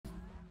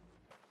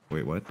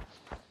Wait, what?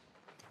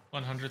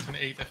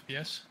 108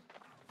 FPS.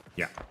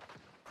 Yeah.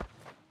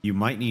 You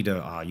might need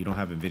a. You don't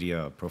have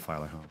NVIDIA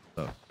profiler,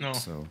 huh? No,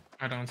 so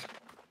I don't.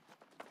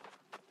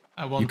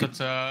 I wanted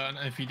an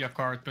NVIDIA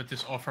card, but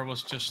this offer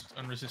was just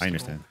unresistible. I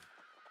understand.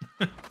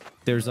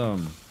 There's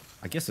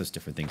I guess there's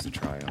different things to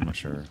try. I'm not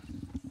sure.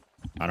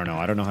 I don't know.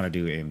 I don't know how to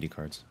do AMD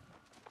cards.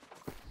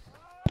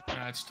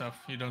 Yeah, it's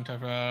tough. You don't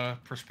have a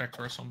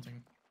prospector or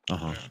something.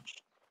 Uh-huh. Yeah.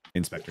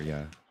 Inspector,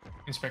 yeah.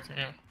 Inspector,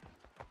 yeah.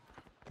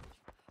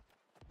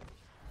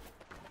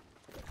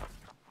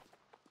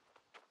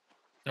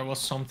 There was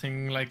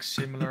something like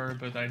similar,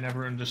 but I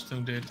never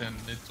understood it, and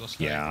it was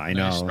like, yeah, I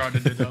know. I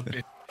started it up.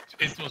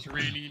 It was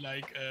really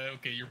like,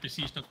 okay, your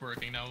PC is not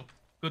working now.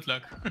 Good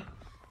luck.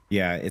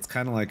 Yeah, it's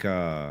kind of like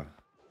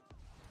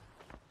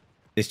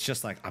it's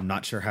just like I'm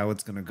not sure how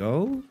it's gonna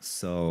go,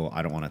 so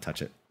I don't want to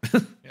touch it.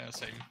 Yeah,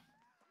 same.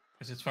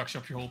 Because it fucks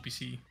up your whole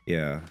PC.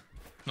 Yeah.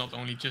 Not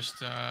only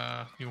just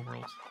your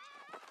world.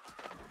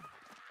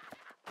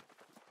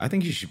 I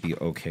think you should be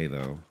okay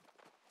though.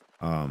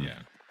 Yeah.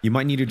 You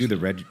might need to do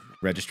the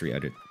registry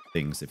edit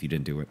things if you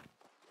didn't do it.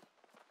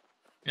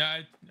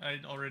 Yeah, I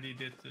already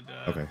did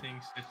the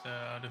things that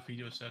the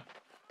video said.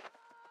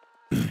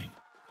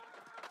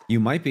 You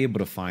might be able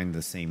to find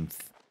the same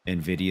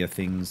NVIDIA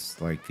things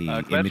like the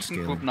image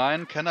scaling. Group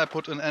 9, can I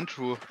put an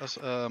Andrew as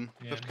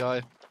fifth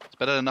guy? It's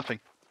better than nothing.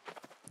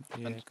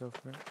 Yeah, and go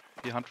for it.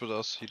 he hunt with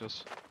us, he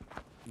does.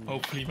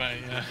 Hopefully my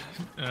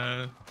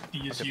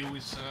DSU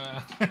is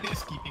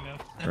is keeping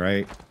up.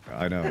 Right?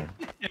 I know.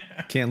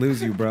 Yeah. Can't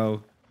lose you,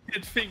 bro.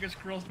 Get fingers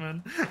crossed,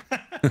 man.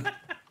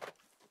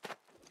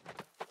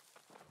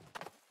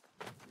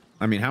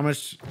 I mean, how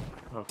much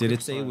did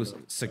it say it was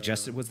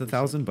suggested was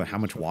 1,000, but how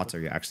much watts are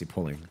you actually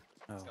pulling?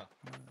 Oh.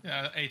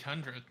 Yeah,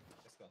 800.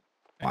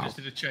 Wow. I just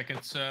did a check.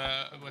 It's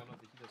what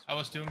I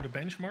was doing the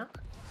benchmark,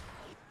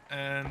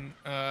 and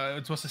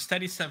it was a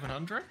steady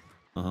 700.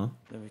 Uh-huh.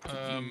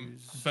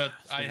 But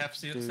I have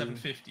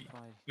 750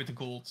 with the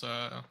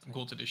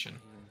gold edition.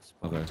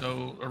 Okay.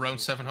 So around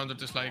 700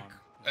 is like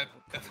at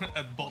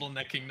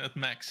bottlenecking at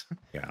max.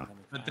 Yeah.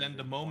 But then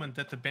the moment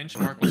that the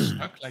benchmark was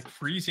stuck, like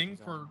freezing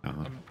for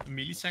a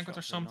millisecond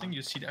or something,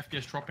 you see the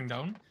FPS dropping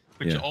down,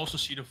 but you also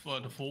see the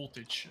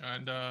voltage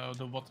and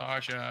the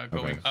wattage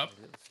going up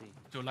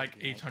to like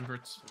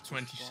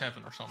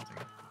 827 or something.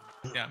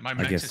 Yeah, my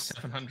max is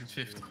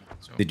 750.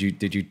 So. Did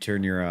you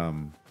turn your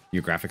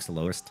graphics to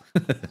lowest?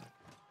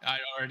 I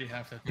already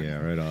have that. Yeah,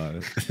 right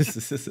on.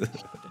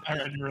 I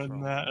already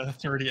run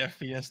 30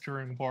 FPS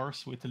during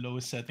bars with the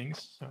lowest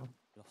settings. So.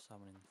 Lost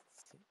someone in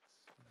 6.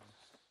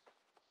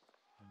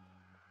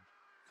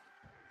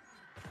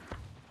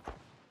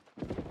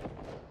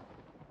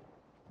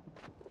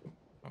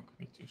 Oh, I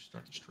need to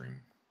start the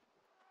stream.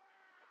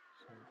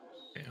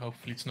 Okay,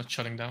 hopefully it's not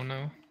shutting down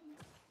now.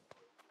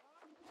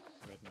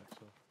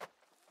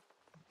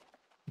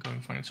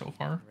 Going fine so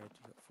far. Red,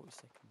 you got 40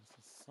 seconds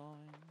to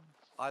sign.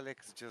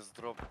 Alex just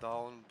dropped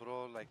down,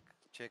 bro. Like,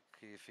 check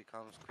if he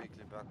comes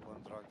quickly back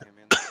on, drag him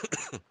in.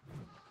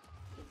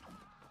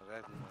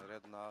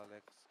 Red now,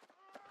 Alex.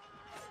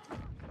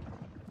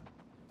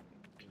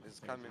 He's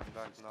coming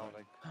back now,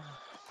 like.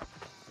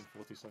 In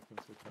 40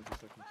 seconds or 20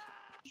 seconds.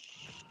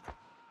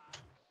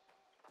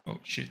 Oh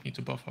shit, need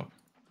to buff up.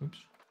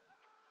 Oops.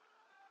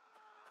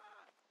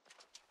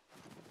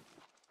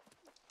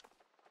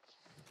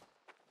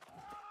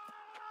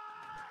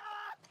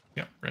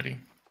 Yeah, ready.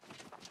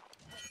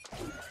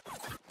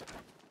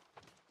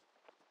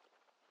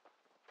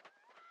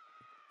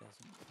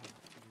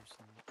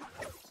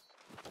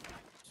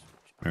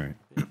 All right.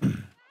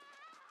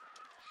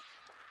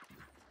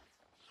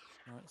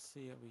 Alright,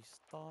 C at we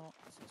start.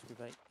 So it's group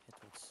 8, head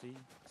towards C,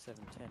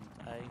 710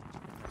 to A,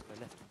 let's go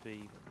left to B,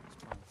 but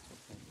it's trying to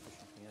sort of push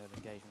from the early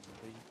engagement on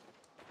B.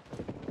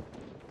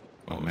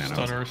 Oh man,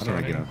 Stutter, how do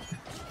I get up?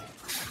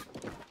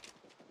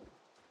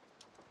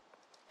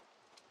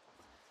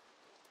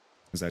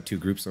 Is that 2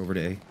 groups over to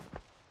A?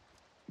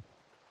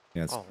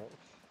 Yeah, it's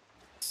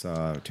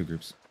 2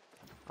 groups.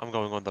 I'm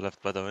going on the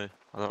left, by the way.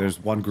 There's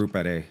 1 group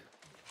at A.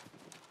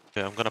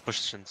 Okay, I'm gonna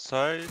push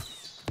inside.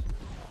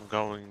 I'm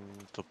going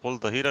to pull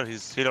the healer.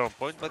 He's healer on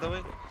point, by the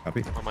way.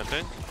 Copy. On my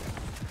ping.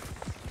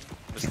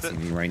 Missed it. See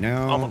me right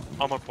now.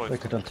 I'm on point.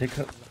 Take it on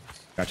ticket.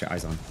 Gotcha,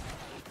 eyes on.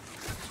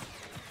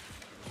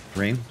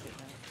 Rain.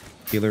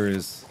 Healer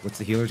is... What's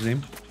the healer's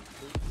name?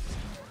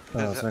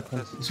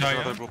 Selkron. There's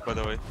another group, by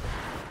the way.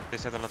 They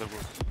said another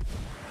group.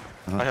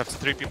 I have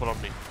 3 people on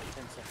me.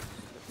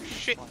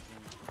 Shit!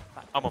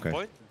 I'm on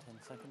point.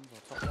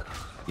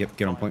 Yep,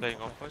 get on point. Playing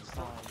on point.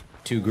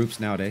 2 groups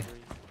nowadays.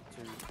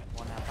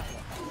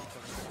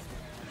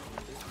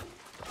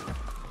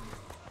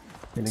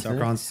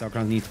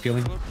 Selkron needs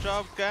peeling. Good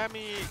job,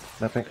 Gami!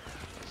 Nothing.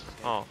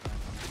 Oh.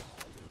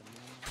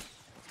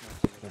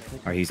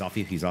 Alright, he's off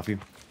you, he's off you.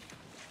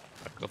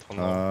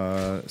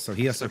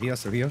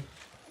 Sohia.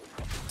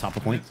 Top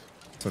of point.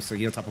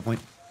 Sohia, top of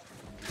point.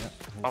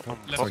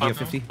 Sohia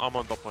 50. I'm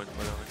on top point,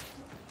 by the way.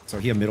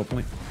 Sohia, middle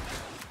point.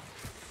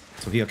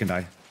 Sohia can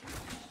die.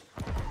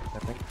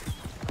 Nothing.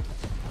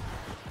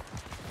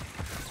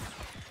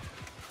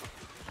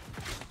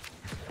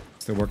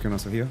 Still working on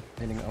Sophia.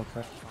 Healing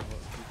outside.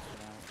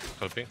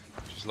 Helping.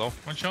 She's low.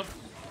 One shot.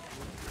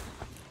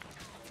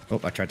 Oh,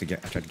 I tried to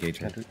gauge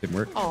her. Didn't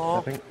work. Oh.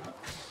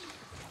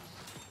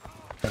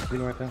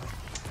 Healing right there.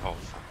 Oh.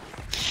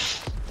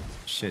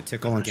 Shit,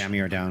 Tickle and Gammy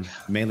are down.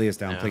 Melee is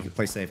down. Yeah.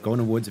 Play safe. Go in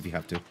the woods if you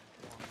have to.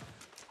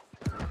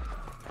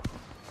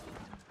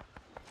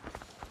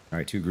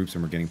 Alright, 2 groups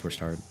and we're getting pushed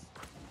hard.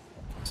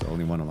 So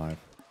only 1 alive.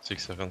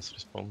 6 seconds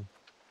respawn.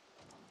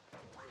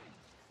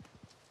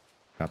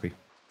 Copy.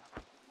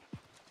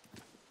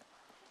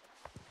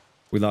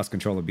 We lost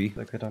control of B.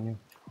 Like hit on you.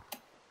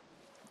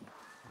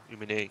 You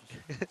mean A?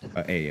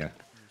 A,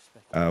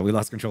 yeah. We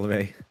lost control of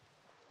A.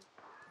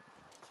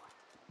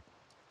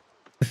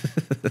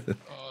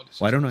 Oh,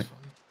 Why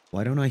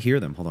don't I hear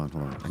them? Hold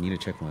on. I need to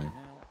check my.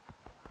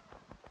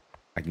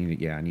 I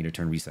need to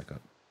turn reset up.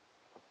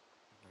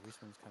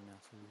 This one's coming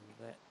out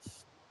to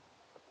let's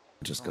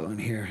Just go in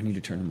here. I need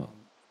to turn them up.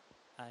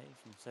 A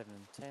from 7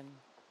 and 10.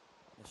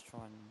 Let's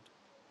try and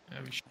Yeah,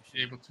 we should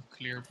be able to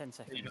clear. 10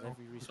 seconds. You know,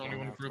 Every there's respawn only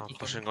one out group to of them.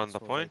 Pushing on the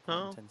score point waypoint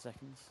in now. 10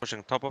 seconds.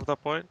 Pushing top of the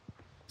point.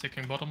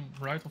 Taking bottom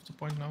right of the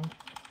point now.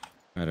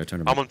 Alright, I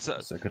turned them I'm up.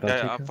 on. Second Yeah,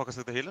 out I'm taker.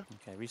 focusing the healer.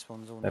 Okay,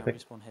 respawns all now. Epic.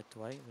 Respawn head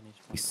to A. We need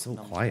to find He's so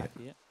numbers quiet.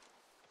 back here.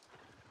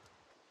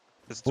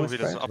 There's 2 Who's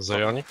healers that? up.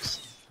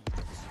 Xionics.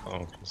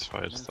 Oh, it's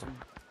fired stuff.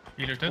 Momentum.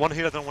 Healer dead. One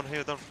healer down. One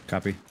healer down.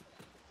 Copy.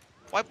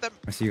 Wipe them.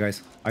 I see you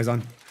guys. Eyes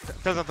on.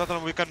 Tell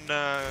them we can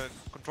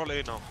control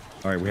A now.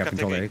 Alright, we have Can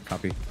control A. take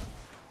Copy.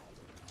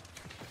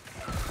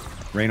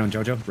 Rain on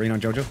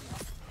Jojo.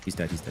 He's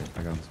dead.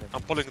 I got him.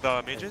 I'm pulling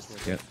the mages.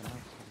 Yeah.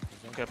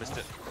 Okay, I missed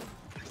it.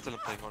 Still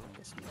playing on.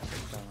 Get some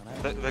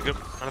going on. The group,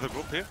 another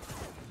group here.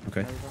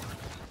 Okay.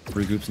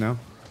 3 groups now.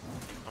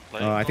 I'm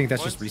playing. I think on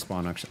that's just points.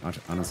 respawn, actually,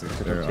 honestly.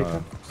 They're,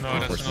 No,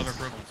 that's forces. another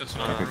group. That's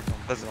another group.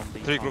 There's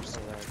 3 groups.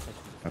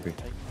 Copy.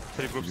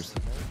 3 groups.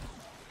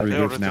 3 They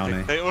groups already now, take-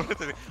 Nay. They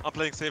already. I'm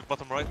playing safe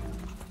bottom right.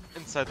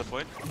 Inside the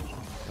point.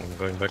 I'm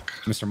going back.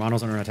 Mr.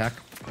 Mono's under attack.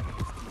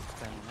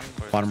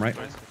 Bottom right.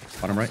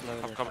 Bottom right.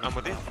 I'm coming. I'm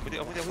with you. I'm with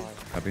you. I'm with you.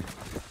 Copy.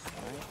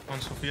 On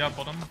Sophia,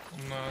 bottom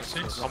on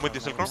 6. I'm with you,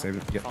 Selkron. Save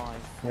it. Yep.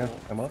 Yeah,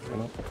 I'm up.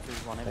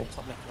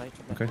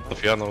 Okay.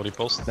 Sophia, no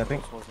repost.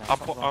 Stepping. I'm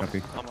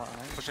Copy.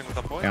 pushing with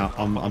the point. Yeah,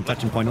 I'm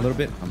touching point a little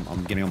bit.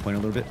 I'm getting on point a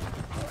little bit.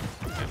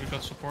 Okay, we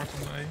got support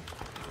on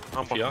A.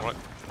 I'm bottom right.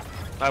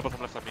 Bottom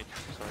left, I mean.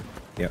 Sorry.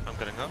 Yep. I'm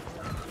getting up.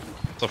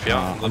 Sophia.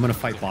 I'm gonna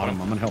fight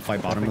bottom. I'm gonna help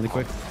fight bottom really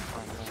quick.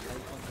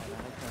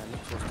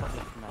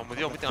 I'm with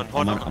you. I'm with you. I'm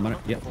I'm on. gonna.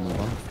 Yep. I'm on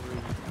bottom.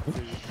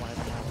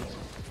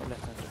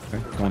 Okay.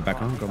 Going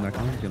back on.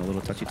 Getting a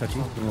little touchy. I see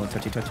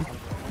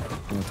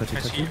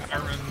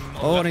iron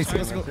on Oh, left nice. side.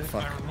 Let's go.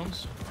 Fuck. Iron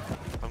ones.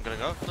 I'm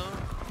getting up now.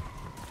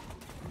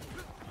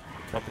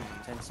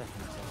 10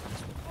 seconds.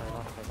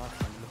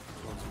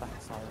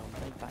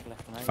 Back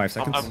left on A. 5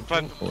 seconds. I'm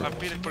trying. Four. I'm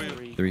feeling for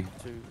you. 3.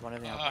 2, 1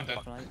 everything Ah, back dead.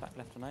 left on A. Back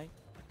left on A.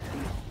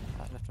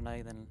 Back left on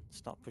A. Then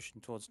start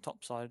pushing towards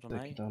top side on A.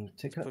 Take down the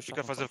ticker. Push Be up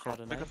careful, on top Selkron.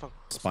 side on Be A. careful.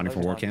 Spawning for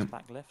Low war targets camp.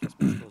 Back left. Let's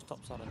push towards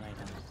top side on A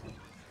now.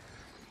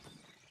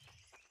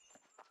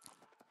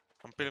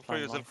 I'm feeling for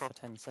you, Climb right Selkron.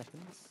 for 10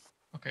 seconds.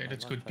 Okay,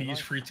 that's good. B is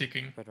free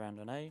ticking. Spread around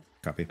on A.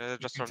 Copy.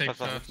 Just You run take fast,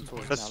 fast. the-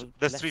 Towards There's- now,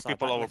 there's left 3 side,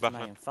 people back over left on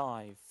back A left. in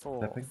 5,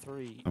 4, Stepping.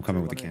 3. I'm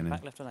coming 2, with the 1 in. cannon.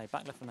 Back left on A.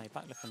 Back left on A.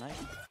 Back left on A.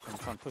 And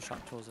try and push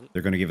up towards the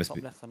They're gonna give us top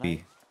B. left on A.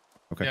 B.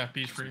 Okay. Yeah,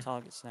 B is free.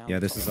 Targets now. Yeah,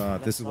 this is,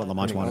 Top this is what left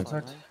Lamont side, wanted.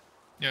 side on A.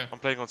 Yeah. I'm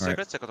playing on Alright,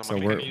 secret. Second on So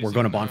my we're league.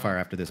 going to bonfire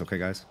after this, okay,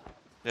 guys?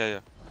 Yeah.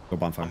 Go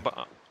bonfire.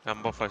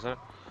 I'm bonfire, sorry.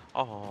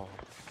 Oh.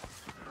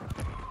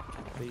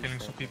 Killing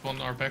some people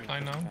on our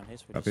backline now.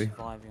 Copy.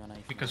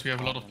 Because we have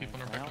a lot of people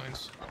on our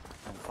backlines.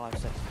 And 5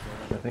 seconds.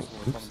 I think.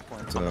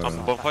 So,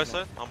 I'm bonfire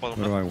side. I'm bottom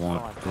what do left. I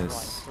want?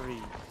 This. 3,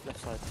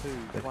 left side 2,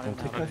 Take 1 one in.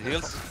 ticker. And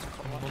heals.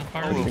 On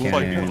bonfire. Oh, Putting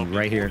fuck. cannon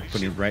right here.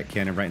 Putting right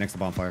cannon right next to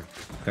bonfire.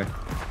 Okay.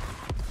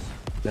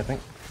 Stepping.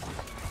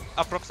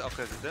 Approx.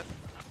 Okay, is that?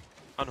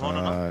 On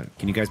Hon.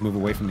 Can you guys move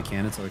away from the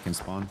cannon so it can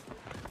spawn?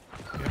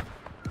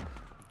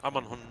 I'm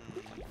on Hon.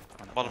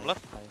 Bottom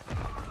left.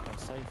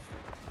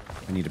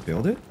 I need to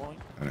build it?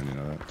 I don't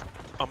know that.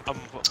 I'm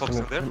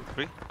focusing there.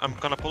 3. I'm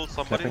gonna pull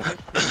somebody here.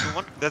 2,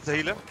 1. That's a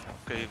healer.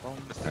 Okay.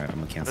 Alright, I'm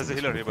gonna cancel There's a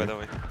this healer real here, by the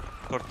quick. way.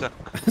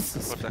 Cortac. This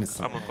is Cortac.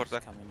 innocent. I'm on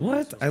Cortac.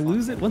 What? I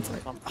lose it once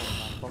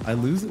I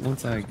lose it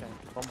once I...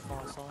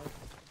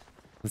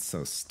 That's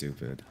so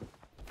stupid.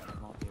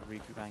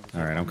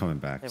 Alright, I'm coming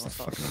back. Stop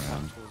fucking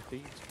around.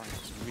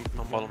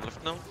 I'm bottom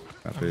left now.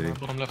 Copy.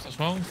 Bottom left as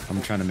well.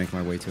 I'm trying to make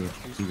my way to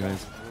you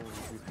guys.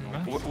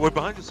 We're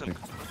behind you, Selk.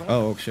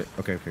 Oh, shit.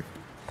 Okay.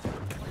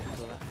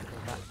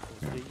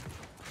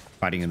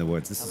 Fighting in the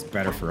woods. This is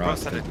better for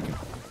us. 'Cause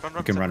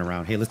we can run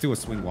around. Hey, let's do a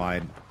swing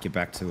wide. Get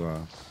back to,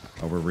 oh,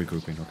 we're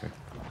regrouping. Okay.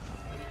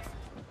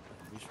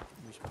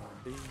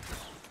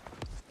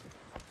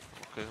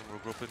 Okay, we're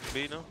grouping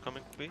B now.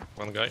 Coming B.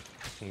 One guy.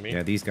 And me.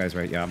 Yeah, these guys,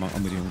 right? Yeah, I'm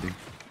with you.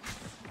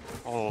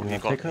 Oh, he Yeah,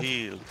 got pick up.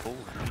 healed. Holy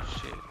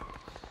shit.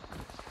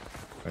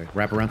 Okay.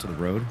 Wrap around to the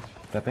road.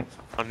 Stepping.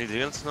 I need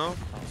heals now.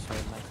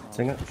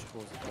 Singer.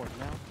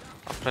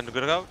 I'm trying to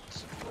get it out.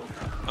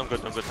 I'm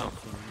good now.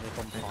 Near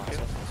bonfire.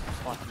 So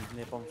spiking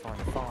near bonfire.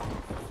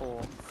 5,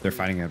 4. They're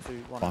fighting at 2,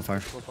 1.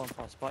 bonfire.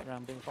 Bonfire. Spike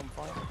round being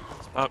bonfire.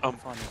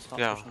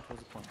 Yeah.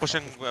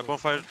 Pushing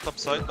bonfire top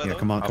side. By Yeah, the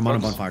come on way.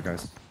 on bonfire,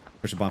 guys.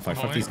 Push the bonfire.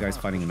 Fuck these guys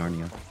fighting in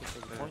Narnia.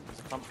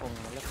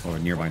 Or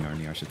nearby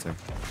Narnia, I should say.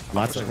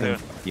 Lots of there.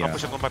 them. I'm Yeah.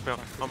 pushing on my ping.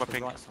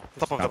 Top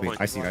of the Copy.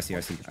 point. I see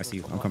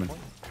you. I'm coming.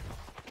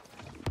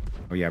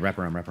 Oh yeah, wrap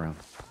around.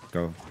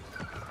 Go.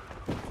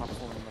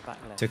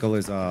 Tickle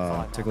is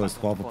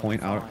 12 a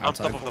point out I'm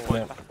outside. top of the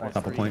point.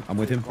 Top of point. I'm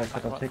with him.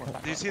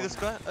 Do you see this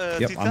guy?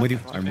 Yep, I'm with you.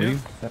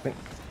 Tapping.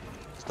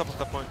 Top of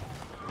the point.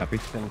 Copy.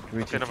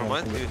 Okay, never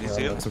mind. You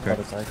see it? It's okay.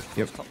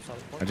 Yep.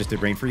 I just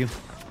did rain for you.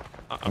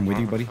 I'm with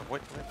you, buddy.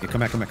 Wait. Yeah, come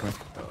back.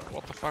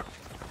 What the fuck?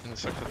 In a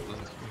second.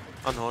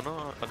 Oh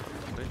no.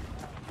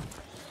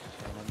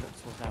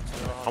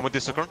 I'm with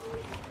Disruptor.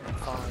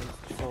 5,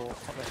 4,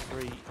 top left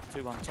 3,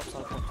 2, 1. Top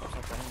side point.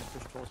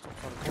 Push towards top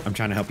side point. I'm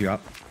trying to help you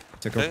out.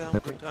 Tickle. Yeah,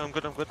 I'm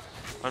good.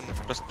 I'm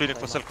just bleeding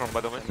for Selkron,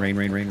 by the way. Rain.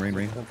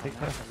 Don't take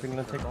that. Bring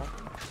it, take it.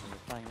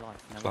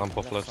 Clamp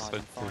off left side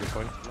to the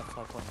point. Left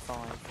side point 5,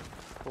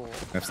 4,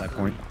 Left side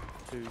point.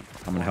 2.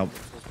 I'm gonna help.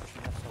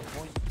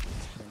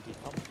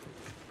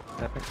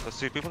 Tapping. There's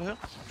 3 people here.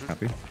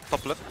 Copy.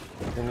 Top left.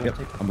 Yep,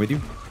 I'm with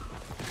you.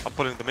 I'm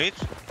pulling the mage.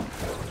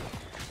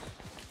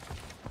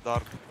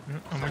 Dark.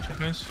 I'm with you,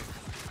 please.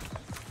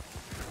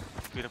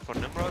 Bleeding for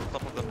Nimrod.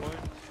 Top of the point.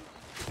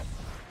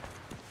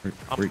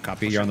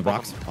 Copy. You're on the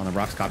rocks.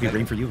 Copy.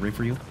 Rain for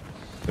you.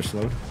 They're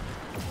slowed.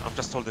 I'm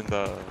just holding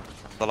the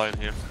line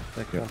here.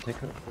 Take it.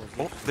 Take it.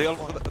 Oh, they all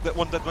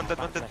one dead.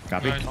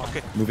 Copy. Nice.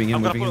 Okay. Moving in.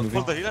 I'm gonna pull the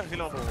Moving.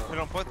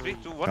 healer on point. 3,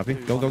 2, 1. Copy.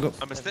 Go.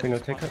 I missed Bring it.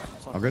 it, take it.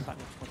 All good.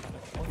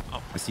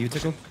 I see you,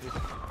 Tickle.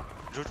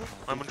 Jojo.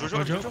 I'm on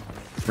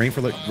Jojo. Rain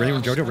for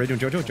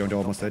Jojo. Jojo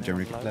almost dead.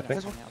 Jeremy.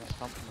 Tapping.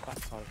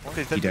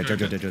 Okay, He dead.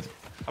 Jojo.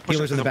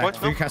 Healers in the back.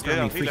 Free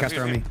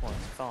caster on me.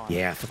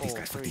 Yeah, fuck these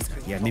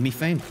guys. Yeah, name me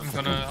fame. I'm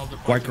gonna help the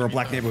White girl,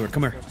 black neighborhood.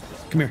 Come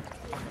here.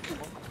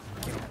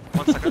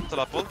 1 second till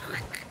I pull.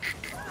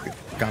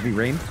 Copy.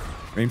 Rain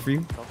for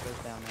you.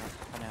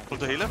 Pull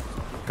the healer.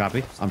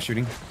 Copy. I'm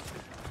shooting.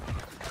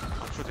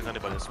 I'm shooting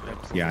anybody.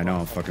 Yeah, I know.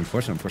 I'm fucking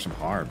pushing. I'm pushing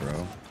hard,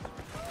 bro.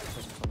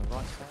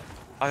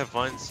 I have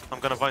vines. I'm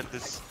gonna vine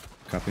this.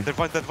 Copy. They're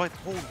vine.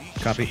 Holy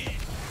Copy. shit.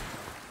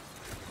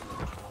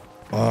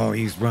 Oh,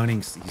 he's running.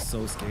 He's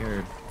so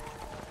scared.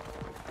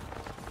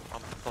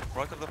 I'm top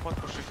right of the point,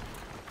 pushing.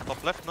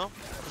 Top left now.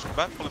 Pushing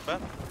back, pulling back.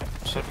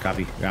 Shit.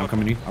 Copy. Yeah, I'm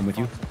coming to you. I'm with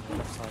you.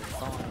 Left side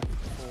 5, 4,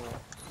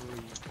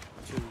 3,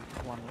 2,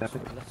 1. Left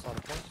side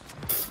of point.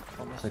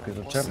 Take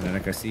it. Jump.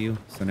 Synetic, I see you.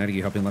 Synetic,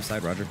 you helping left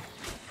side, Roger.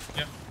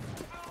 Yeah.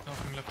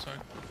 Helping left side.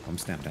 I'm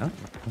stamped out.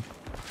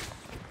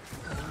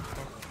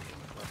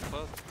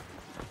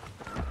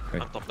 Okay.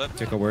 I'm top left.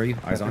 Tickle, where are you?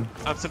 Eyes on.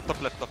 I'm still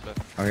top left.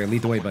 Okay,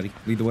 lead the way, buddy.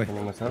 Lead the way.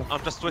 Coming myself.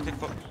 I'm just waiting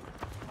for.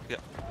 Yeah.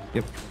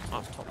 Yep.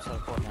 Top side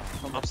point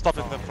now. I'm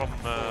stopping them from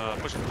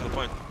pushing to the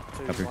point.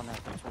 Copy.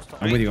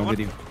 I'm with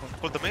you.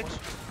 Pull the mage.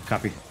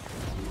 Copy.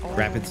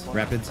 Rapids.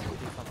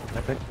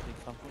 Tapping.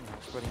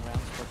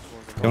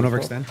 Don't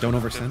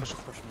overextend.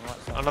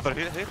 Another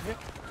here.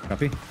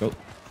 Copy. Go.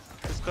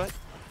 This guy.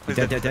 He's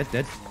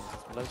Dead.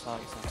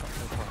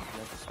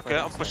 Okay,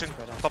 I'm pushing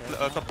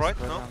top right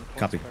now.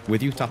 Copy.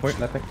 With you, top right.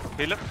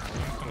 Healer.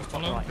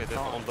 Follow. Okay, they're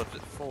all dead.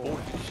 Holy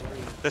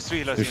shit. There's 3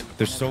 healers here.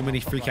 There's so many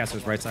free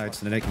casters right side.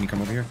 Synetic, can you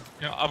come over here?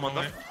 Yeah, I'm on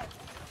my them. way.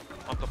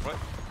 I'm top right.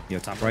 Yo,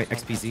 top right.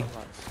 XPZ.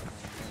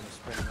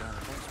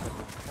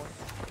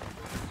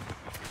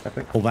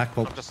 Tapping. Pull back.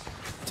 I'm just.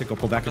 Tickle,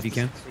 pull back if you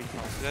can.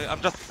 Yeah,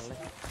 I'm just.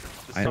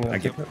 I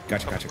get.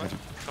 Gotcha.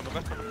 Coming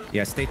back.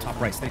 Yeah, stay top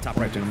right,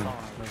 gentlemen.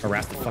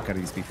 Harass the fuck out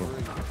of these people.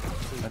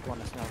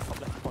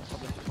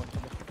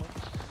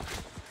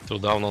 2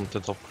 down on the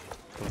top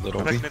of the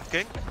rope. Pregnant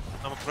king.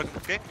 I'm a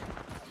pregnant king.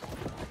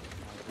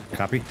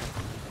 Copy.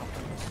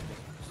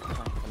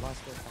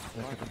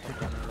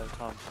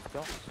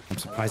 I'm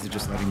surprised they're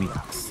just letting me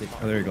sit.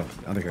 Oh, there you go.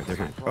 Oh, they're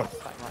here. Oh.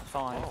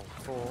 5,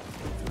 4,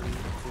 3,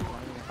 2,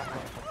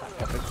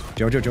 1.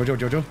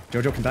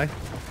 Jojo can die.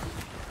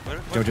 Where?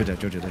 Jojo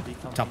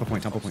dead. Top of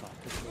point.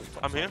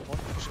 I'm here.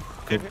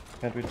 Good.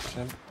 Can't reach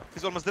him.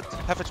 He's almost dead.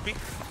 Half HP.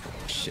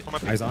 Shit. On my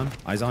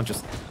Eyes on.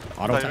 Just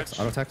auto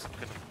attacks.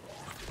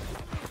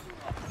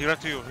 He ran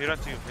to you.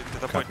 Into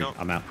the point Copy. now.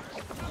 I'm out.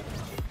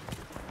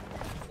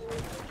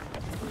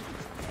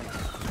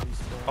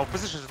 Our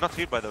position is not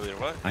here, by the way,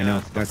 right? I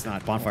know. That's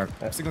not bonfire.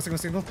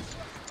 Signal.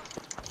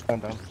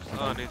 Down. Oh,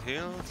 I need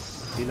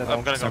heals. Healer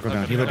I'm gonna Circle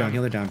down.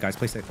 Healer down. Guys,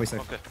 play safe.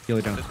 Okay.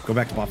 Healer down. Go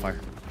back to bonfire.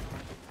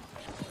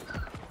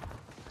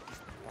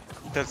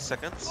 10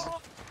 seconds.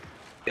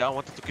 Yeah, I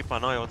wanted to keep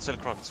an eye on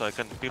Selkron so I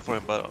can peel for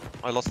him, but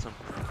I lost him.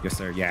 Yes,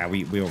 sir. Yeah,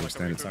 we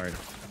overextended. Sorry.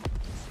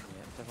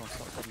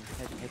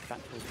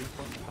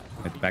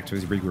 Head back to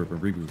his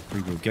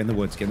regroup. Get in the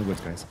woods,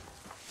 guys.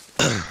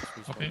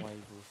 Okay.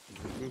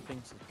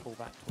 Regrouping, so pull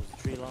back towards the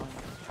tree line.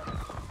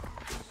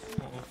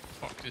 Oh,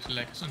 fuck, this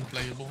leg is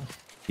unplayable.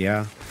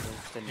 Yeah.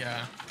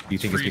 Yeah. You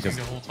think it's freezing because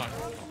the whole time.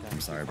 I'm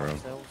sorry, bro.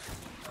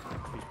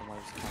 respawn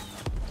waves coming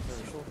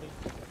very shortly.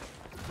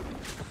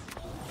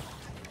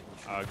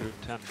 Group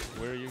 10,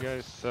 where are you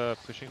guys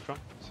pushing from?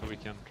 So we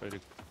can try to...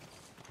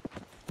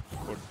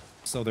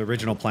 So the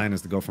original plan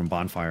is to go from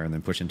bonfire and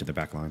then push into the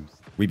back line.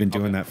 We've been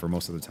doing that for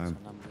most of the time.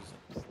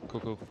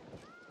 Cool.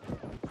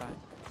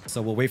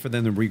 So we'll wait for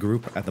them to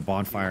regroup at the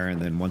bonfire,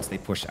 and then once they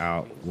push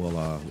out, we'll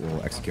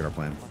execute our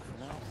plan.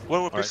 Where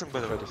are we pushing, by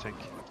the way?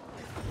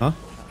 Huh?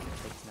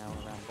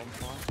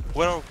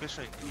 Where are we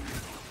pushing?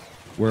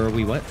 Where are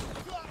we what?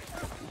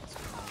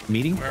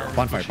 Meeting?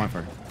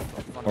 Bonfire.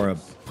 Or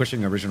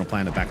pushing original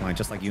plan to back line,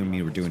 just like you and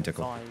me were doing,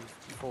 Tickle.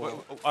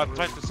 I'm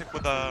trying to sync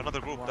with another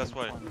group, that's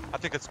why. I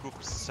think it's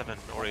group 7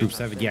 or 8. Group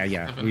 7,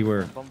 yeah.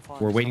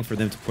 We're waiting for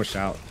them to push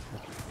out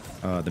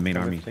the main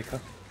army.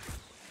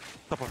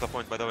 Top of the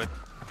point, by the way.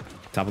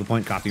 Top of the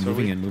point, copy,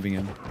 moving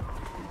in.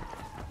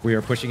 We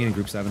are pushing in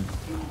group 7.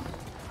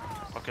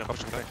 Okay, I'm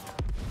pushing back.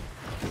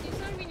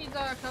 We need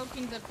help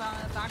in the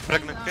back.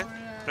 Pregnant,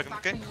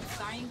 okay?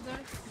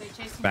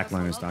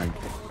 Backline is dying.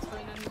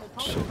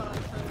 Shit.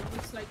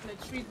 Looks like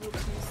 3 groups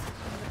is in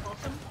the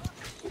bottom.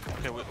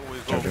 Okay, we go.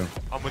 Jojo.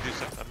 I'm with you,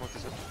 sir.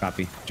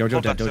 Copy.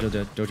 Jojo dead,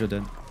 Jojo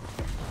dead.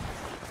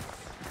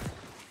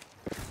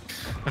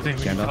 I think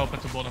we need help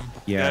at the bottom.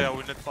 Yeah,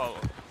 we need power.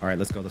 Alright,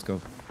 let's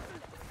go.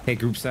 Hey,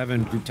 group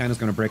 7, group 10 is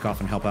going to break off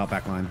and help out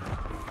backline.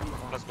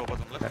 Let's go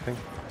bottom left. Tapping.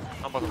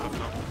 I'm bottom left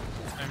now.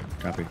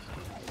 Copy.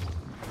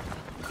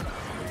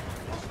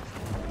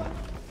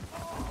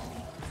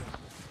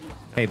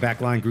 Hey,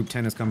 backline, group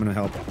 10 is coming to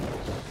help.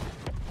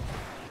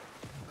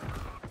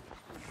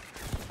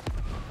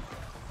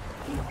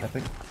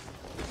 Tapping.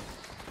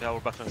 Yeah, our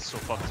backline is so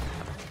fucked.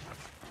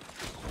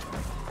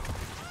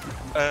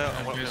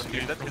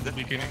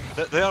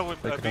 They are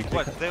with big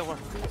white. They are one.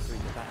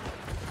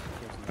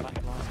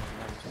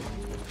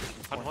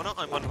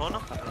 I'm on Hona.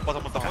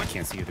 Bottom of the I point.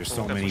 can't see you. There's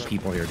so many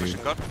people here, dude.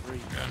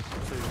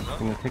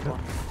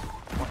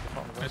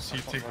 I see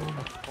Tickle.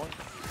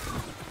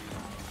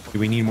 Do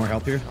we need more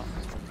help here?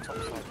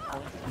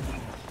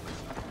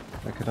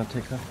 I cannot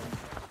take her.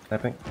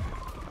 Tapping.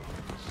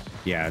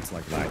 Yeah, it's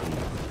like laggy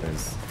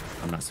because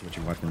I'm not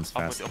switching weapons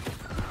fast.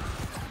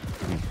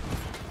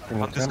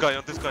 On this guy,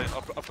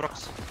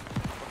 approx.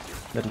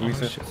 Little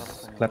research.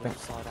 Clapping.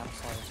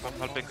 I'm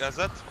helping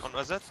Azad, on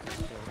Azad.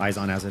 Eyes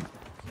on Azad.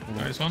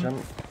 Nice one.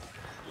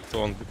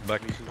 One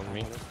back on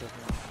me.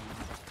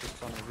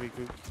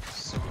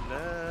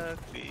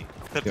 Slowly.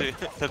 30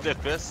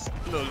 FPS.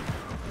 Lol.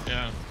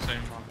 Yeah,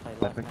 same.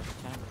 Clapping.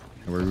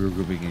 We're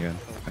regrouping again,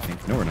 I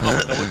think. No, we're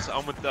not.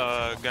 I'm with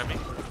Gami.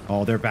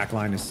 Oh, their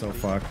backline is so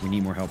fucked. We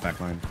need more help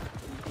backline.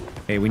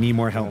 Hey, we need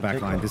more help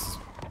backline. This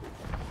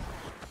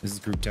is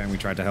group 10. We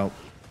tried to help,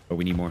 but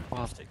we need more.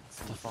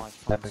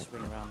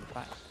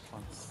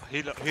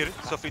 Here,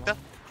 Sofita.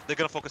 They're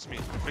gonna focus me.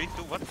 3,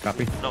 2, 1.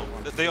 Copy. No,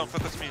 they don't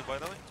focus me, by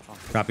the way.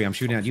 Copy. I'm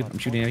shooting at you.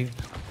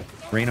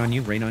 Rain on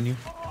you.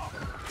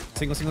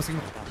 Single.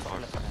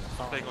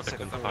 Playing on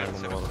second. I'm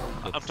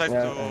trying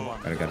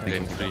to... Got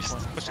Game priest.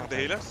 Pushing the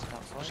healers.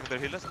 Pushing their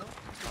healers now.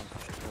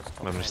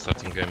 I'm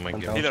restarting game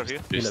again. Healer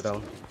here. Healer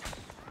down.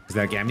 Is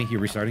that Gami? You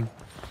restarting?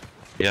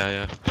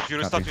 Yeah. If you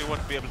restart, you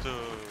won't be able to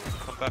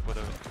come back with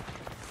it.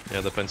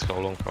 Yeah, depends how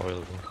long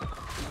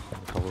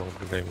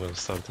the game will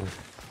start.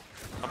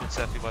 I'm in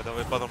Safi, by the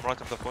way, bottom right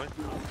of the point.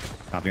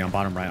 Copy. On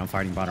bottom right. I'm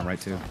fighting bottom right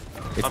too.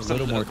 It's I'm a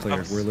little more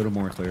clear. We're a little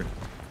more clear.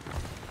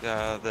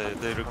 Yeah,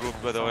 they regroup,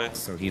 by the way.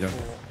 So Hito.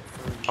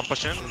 I'm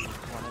pushing.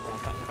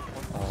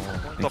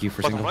 Thank you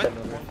for bottom single. right.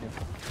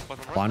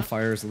 Bottom right.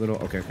 Bonfire is a little...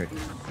 Okay.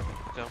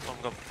 Yeah,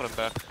 I'm gonna put him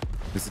back.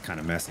 This is kind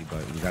of messy,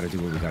 but we gotta do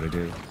what we gotta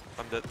do.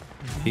 I'm dead.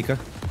 Pika?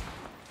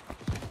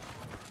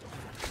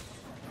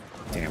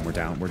 Damn,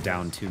 we're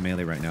down 2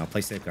 melee right now.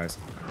 Play safe, guys.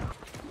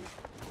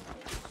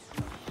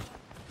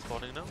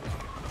 Spawning now.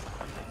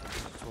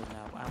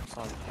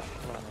 Outside of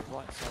the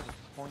right side of the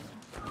point.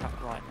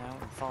 Back right now.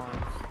 5.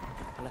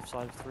 Left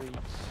side of 3,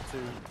 2,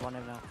 1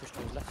 now. Push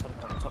to the left side of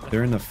the top.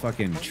 They're in the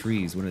fucking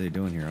trees. What are they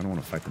doing here? I don't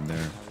want to fight them there.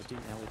 Now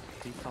we're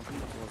deep company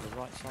towards the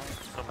right side.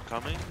 I'm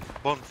coming.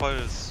 Bonfire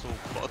is so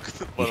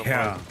fucked.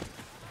 Yeah.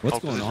 What's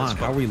going on?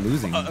 How are we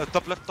losing?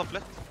 Top left.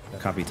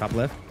 Copy. Top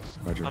left?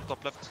 Roger. I'm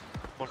top left.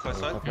 Bonfire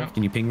side. Yeah.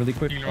 Can you ping really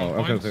quick? Healer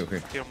Oh, on okay.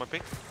 Here on my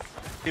ping.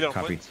 Healer on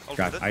Copy. point.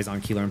 Got eyes on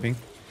Keeler and ping.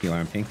 Keeler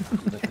and ping.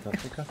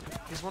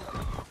 He's one.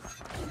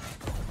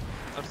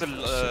 I'm still,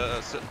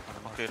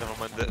 okay, never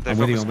mind. They I'm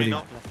with you, focus I'm me with you.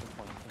 now.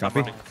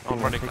 Copy.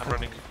 I'm running.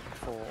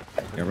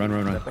 Yeah,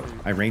 run.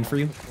 I rain for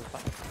you.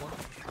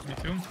 Me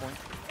too.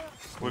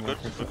 We're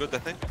good, I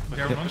think.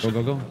 They're Yep,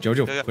 on. go.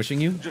 Jojo, Yeah.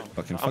 pushing you?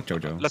 Fucking fuck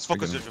Jojo. Let's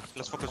focus Freaking- Jojo.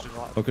 Let's focus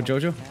Jojo. Focus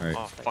Jojo? Alright.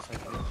 Oh, fuck.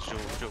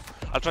 Jojo.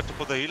 I'll try to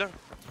pull the healer.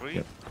 3.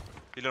 Yep.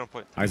 Healer on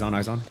point. Eyes on.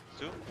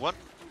 2, 1.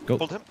 Go.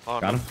 Pulled him. Oh,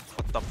 Got no. him.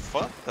 What the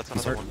fuck? That's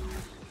He's another hurt. one.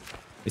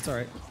 It's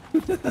alright.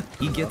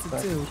 He gets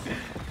it too.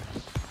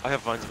 I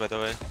have vines, by the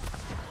way.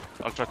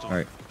 I'll try to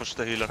Alright. push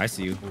the healer. I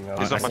see you.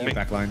 He's I on my see you ping.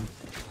 back line.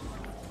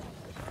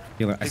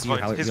 Healer, I He's see you.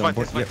 fine. He's Healer on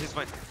fine. board. He's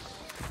fine. Yep. He's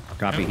fine.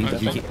 Copy.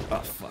 Yeah, Oh,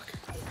 fuck.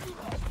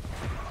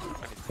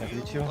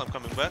 I'm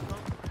coming back now.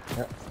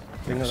 Yeah.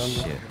 Finger on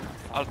Shit.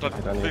 I'll try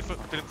Okay, Daniel.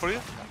 feeling for you.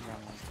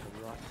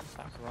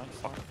 Back right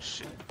Oh, side.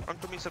 shit. Run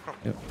to me, Selkron.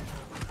 Yep.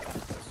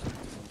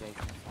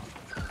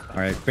 All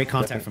right, great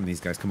contact from these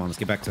guys. Come on, let's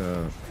get back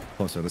to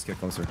closer. Let's get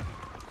closer.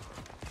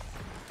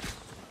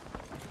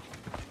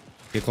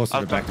 Get closer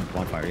to back to the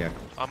bonfire. Yeah.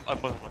 I'm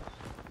bottom right.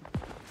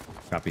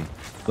 Copy.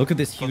 Look at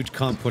this huge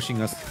clump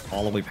pushing us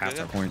all the way past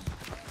our point.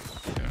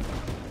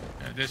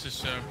 Yeah, this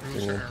is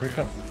Bruiser Pick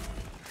area. up.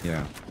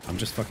 Yeah, I'm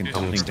just fucking I'm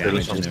pumping still-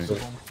 damage in I'm there. still-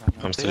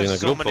 I'm still in a There's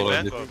so group many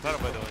already. Vanguard,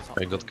 by the way.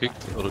 I got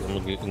kicked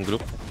in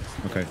group.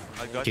 Okay.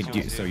 I got Okay,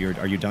 you. so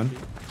are you done?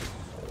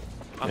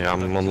 Yeah,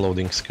 I'm on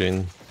loading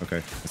screen. Okay,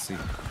 let's see.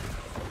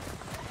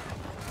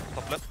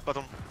 Top left,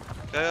 bottom.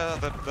 Yeah,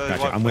 the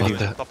Gotcha, one- I'm with you.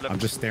 top left. I'm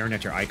just staring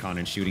at your icon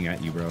and shooting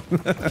at you, bro.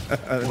 That's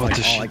What like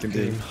a all I shit can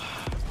do. game.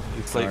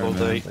 You play Sorry, all man.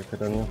 day. Take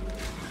it on you.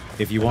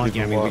 If you want,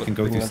 People Gami, we are can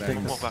go through bringing up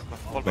settings. Fall back,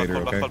 fall back, Later,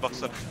 fall back, okay? fall back,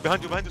 sir.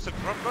 Behind you, sir.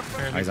 Run, run, run.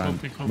 Okay, Eyes on.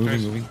 be cool, Moving,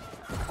 guys. moving.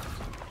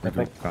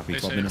 Nothing. Copy, They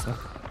 12 say- minutes left.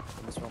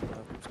 This one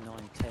groups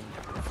 9, 10,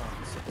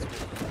 5,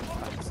 6,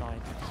 back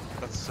side.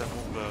 Let's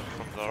move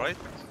from the right.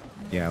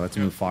 Yeah, let's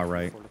move far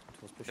right.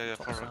 Yeah,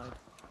 far right.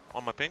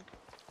 On my ping.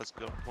 Let's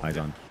go. Eyes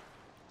on.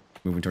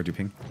 Moving toward your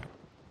ping.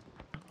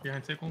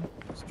 Behind Tickle.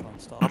 Let's try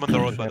and start. I'm on the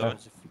road, by the way.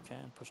 If you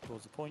can, push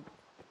towards the point.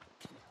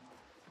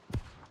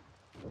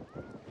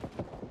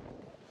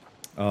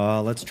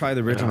 Let's try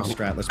the original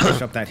strat. Let's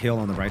push up that hill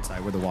on the right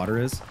side where the water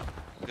is.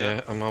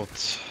 Yeah, I'm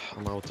out.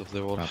 I'm out of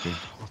the wall. Copy.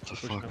 What the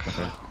fuck? Okay.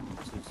 So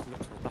let's look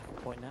towards back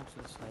point now.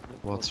 So let's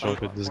look What's towards wrong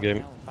back with this point game?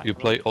 now, back You row,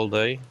 play all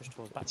day. push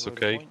towards back It's row of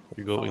okay. point.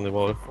 You go in the 5,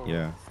 water. 4,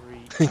 Yeah.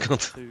 3, God.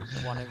 2,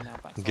 1, over now,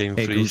 back side. Game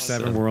Hey, group freeze.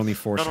 7, we're only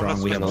 4 No, no, strong.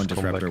 let's We have go. one Let's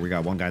come disruptor. back. We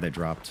got one guy that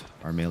dropped.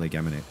 Our melee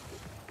GAMINATE.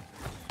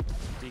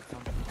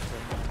 Decom,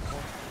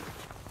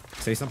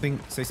 3, Say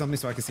something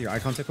so I can see your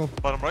icon, Tickle.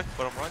 Bottom right,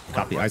 bottom right.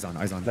 Copy, Bottom eyes on,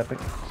 eyes on. Clapping.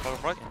 right,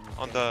 bottom right.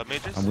 On the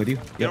mages. I'm with you.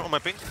 You're Yep, on my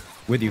ping.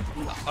 with you.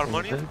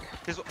 Harmonium.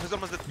 He's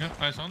almost dead. Yeah,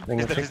 eyes on. Bring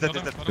He's it dead, he's dead,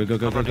 he's Bottom, dead. Good, good,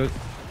 good, good, good.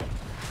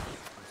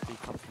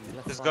 Decom from the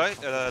left This side.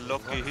 guy,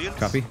 Loki heals.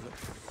 Copy,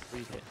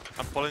 Read it.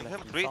 I'm following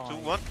him. 3, 2,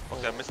 1.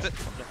 Okay, I missed it.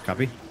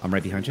 copy. I'm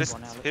right behind you. This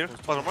here,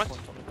 bottom right.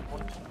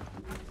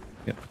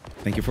 Yep.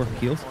 Thank you for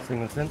heals.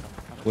 Singles in.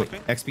 Wait,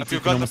 Copy. XP2 If you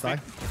can got almost the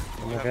die.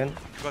 In again.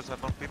 You guys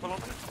have people on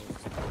me?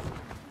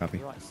 Copy.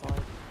 Right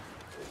side.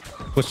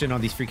 Push in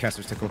on these free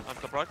casters, Tickle. I'm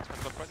top right, I'm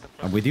top right, top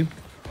I'm right. with you.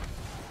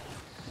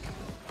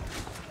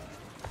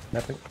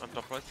 Nothing. I'm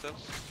top right still.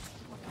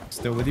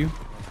 Still with you.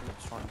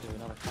 Let's try and do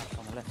another catch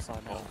on the left side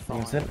now.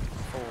 Singles 5, in.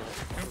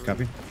 4,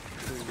 Copy, 2,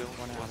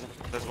 1 out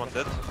left. There's one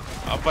dead.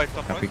 I'm by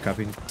top copy, right.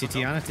 copy.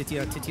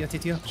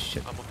 Titia.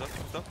 Shit. I'm on top,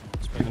 top.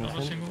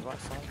 Another single. Right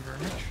side. Thank you very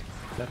much.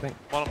 Clapping.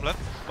 Bottom left,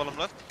 bottom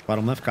left.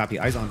 Bottom left, copy.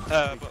 Eyes on.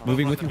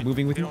 Moving with you,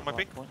 moving with Here you. on my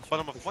ping.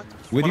 Bottom of white.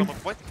 With you. Bottom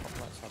of white.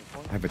 Right side of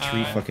point. I have a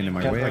tree fucking in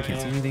my way. I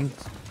can't see anything.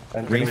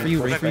 And Rain for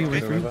you, push rain for you, back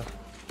rain to for the you. river.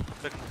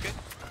 Back, okay.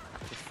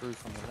 Just through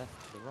from the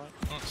left to the right.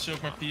 Oh,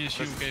 Selkron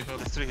PSU gave up.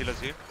 There's 3 healers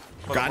here.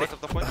 Got Bottom it. right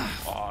of the point.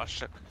 Oh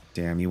shit.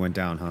 Damn, you went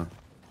down, huh?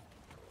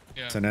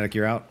 Yeah. Synetic,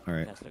 you're out. All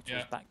right. Yes, look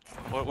Yeah. towards back.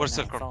 Where's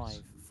Now, Selkron?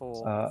 5,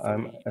 4,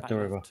 I'm 3, at back the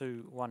left, river.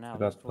 2, 1 out. I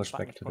got Let's pushed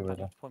back to the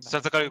river.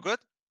 Santa, are you good?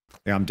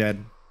 Yeah, I'm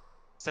dead.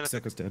 Santa.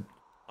 Silka's dead.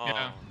 Oh.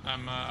 Yeah,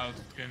 I'm out of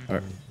the game. All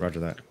right, roger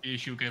that.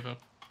 PSU gave up.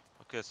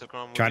 Okay,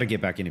 Selkron. Try to get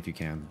back in if you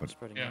can. But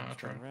Spreading Yeah, out, I'll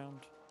try. spreading around.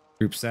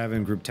 group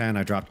 7, group 10, I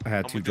had I'm 2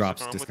 with you,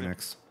 drops, Selkron, I'm with you.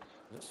 disconnects.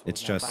 Let's sort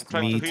It's now just back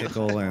trying me, to heal.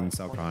 Tickle, and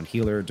Selkron.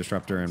 Healer,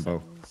 Disruptor, and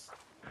Bow.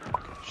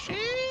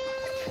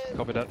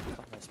 Copy that.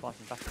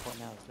 Spiking back point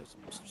now.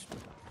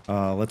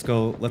 Let's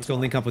Let's go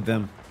link up with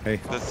them. Hey,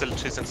 There's still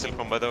chasing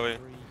Selkron, by the way.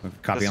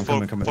 copy, There's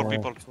I'm coming. 4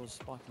 people. towards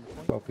spiking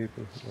point. 12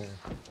 people. Yeah.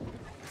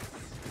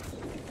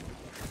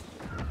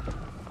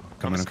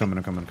 I'm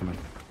coming.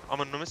 I'm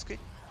on Nomiski.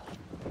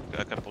 Okay,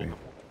 I can pull him.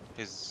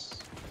 He's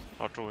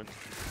hard to win.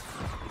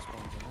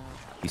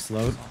 He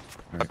slowed.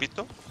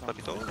 Papito?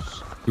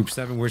 Papitos? Group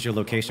 7, where's your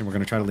location? We're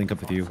gonna try to link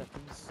up with you.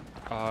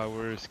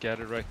 We're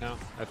scattered right now.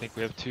 I think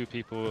we have 2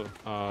 people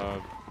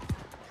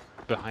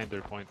behind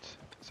their point,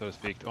 so to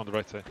speak, on the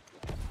right side.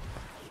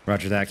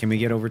 Roger that. Can we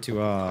get over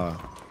to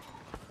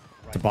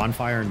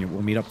bonfire and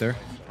we'll meet up there?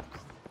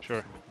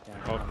 Sure.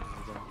 Oh.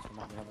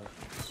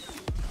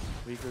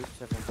 Regroup,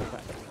 everyone pull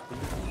back towards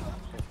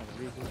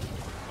B.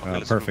 Regroup. Okay,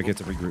 let's Perfect. go.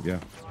 It's a regroup. Yeah.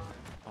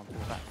 Pull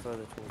back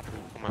further towards B.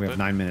 On my We have bed.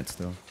 9 minutes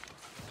still.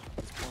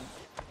 This point.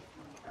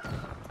 Come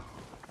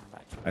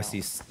back to I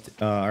see.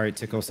 All right,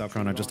 Tickle,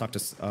 Selkron. I just talked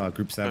to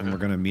group 7. We're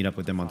gonna meet up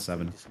with them on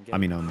 7. I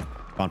mean,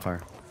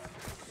 bonfire.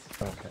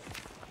 Okay.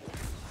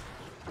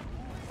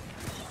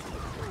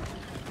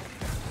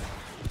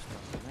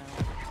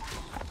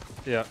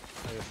 Yeah.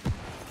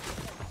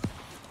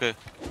 Okay,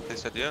 they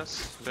said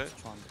yes. Okay.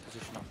 Try and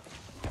position up.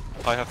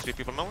 I have 3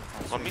 people now.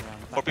 On me.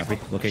 4 people.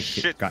 Copy. Okay.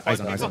 Shit. Got eyes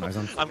on. Eyes on. Eyes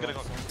on. I'm gonna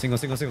go.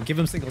 Single. Give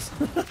him singles.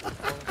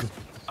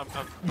 I'm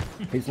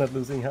He's not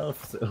losing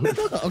health, so.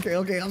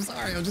 okay. I'm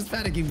sorry. I'm just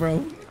panicking,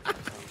 bro.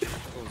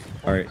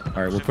 All right.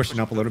 We're pushing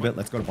up a little bit.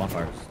 Let's go to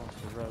bonfire.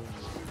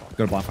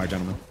 Go to bonfire,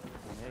 gentlemen.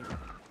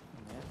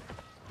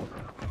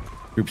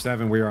 Group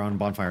 7, we are on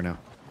bonfire now.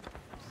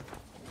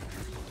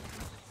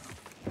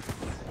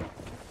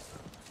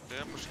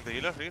 Yeah,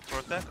 healer here for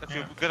attack. If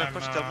you're gonna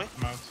push, tell me.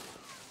 I'm out.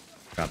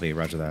 Copy,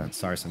 roger that.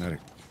 Sorry, Synetic.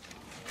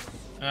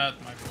 That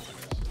might be what it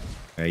is.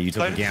 Hey, you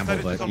took a gamble,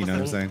 but you know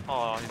what I'm saying?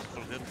 Oh, he's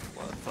full good.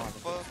 What the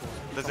fuck?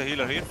 There's a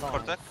healer here for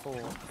attack.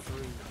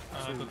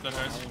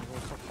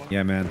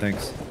 Yeah, man,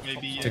 thanks.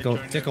 Maybe, Tickle,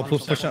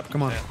 push up,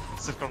 come on.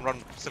 Selkron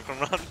run.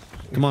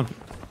 Come on.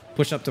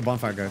 Push up to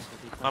bonfire, guys.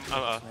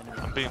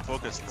 I'm being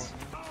focused.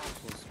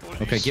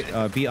 Okay,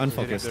 be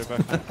unfocused.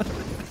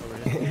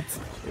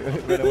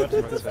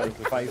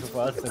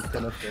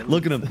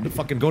 Look at him.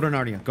 Fucking go to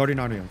Narnia. Go to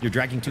Narnia. You're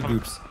dragging two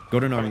groups. Go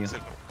to Narnia.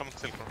 Coming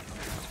Selkron.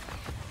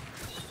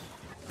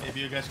 Maybe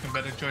you guys can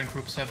better join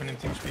group 7 in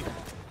TeamSpeak.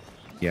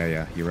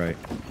 Yeah, you're right.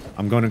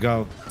 I'm gonna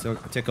go.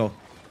 Tickle.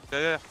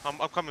 Yeah, I'm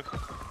coming.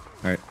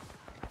 Alright.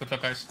 Good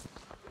luck, guys.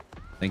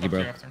 Thank you,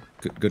 bro.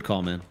 Good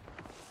call, man.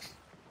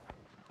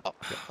 Oh,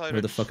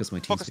 Where the fuck is my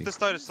team? Focus this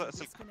side is Silk.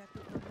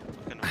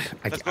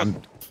 Okay,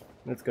 no.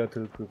 Let's go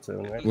to group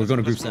 7, right? We're going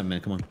to group 7,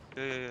 man. Come on.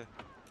 Yeah.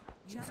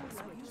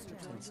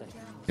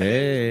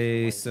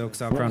 Hey, Silk,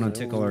 Selkron, and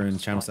Tickle are in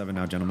channel 7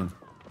 now, gentlemen.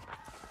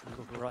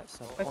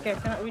 Okay,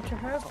 can I reach a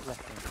herb?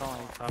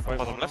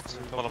 Bottom left.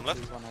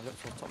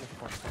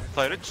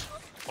 Fire rich.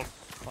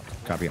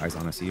 Copy, eyes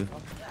on, I see you.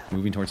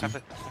 Moving towards you.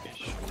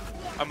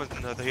 I'm in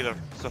the healer.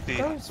 So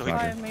he mages,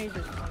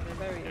 they're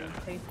very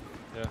irritating.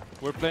 Yeah,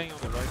 we're playing on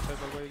the right side,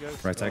 by the way,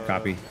 guys. Right side,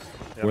 copy.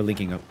 Yeah. We're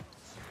linking up.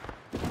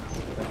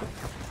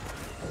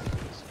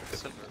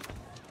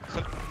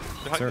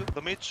 Behind you,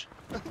 the mage.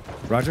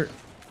 Roger.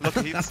 Not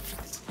the heats.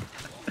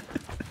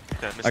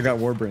 I got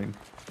war brain.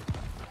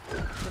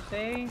 The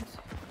bait.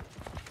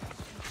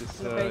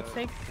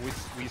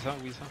 Wisa.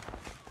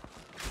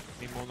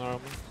 Need more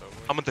armor.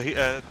 I'm on the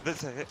healer.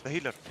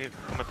 Here,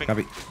 on my finger.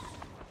 Copy.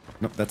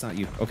 No, that's not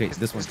you. Okay,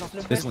 this one.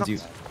 This one's you.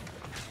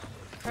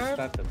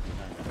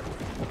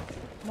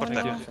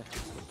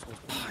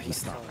 He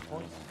stopped.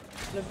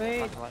 The bait.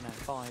 Right now,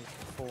 5,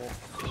 4,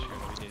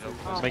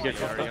 3, Make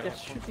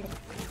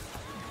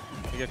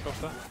it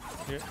Costa.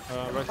 Here,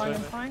 right side.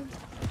 Fine.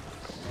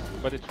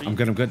 By the tree. I'm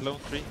good. Lone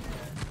tree.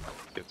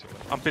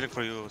 I'm feeling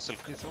for you, Silk.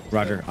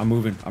 Roger, I'm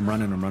moving. I'm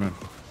running.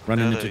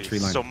 Running into tree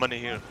line. So many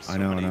here. I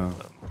know.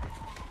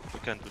 We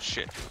can't do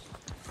shit.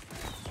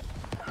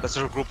 Let's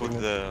regroup with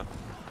the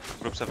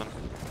group 7.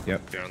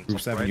 Yep.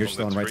 Group 7, you're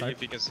still on right side?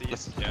 If you can see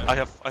it. Yeah. I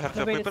have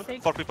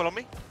 4 people on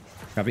me.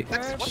 Copy.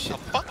 What the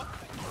fuck?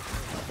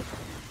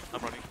 I'm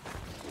running.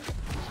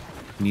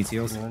 Needs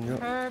heals.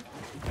 Herb.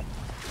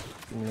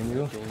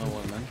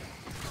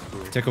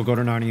 Tickle, go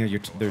to Narnia.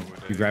 You're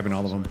grabbing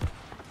all of them.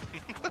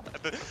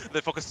 They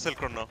focus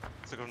Selkron now.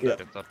 Selkron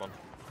Get that one.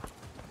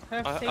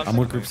 I'm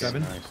with group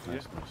 7.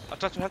 I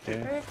tried to help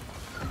you.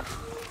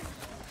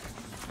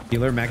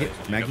 Healer, Maggie.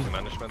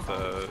 Management.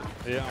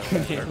 Yeah.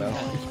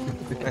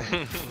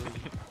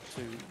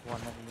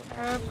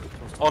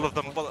 All of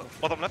them.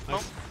 Bottom left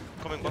now.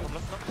 Coming bottom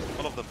left now.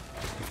 All of them.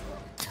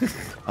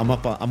 I'm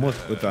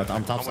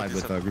top side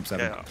with group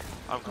 7. Yeah,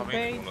 I'm coming.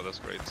 Okay. Oh, no, that's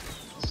great.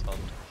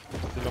 Stunned.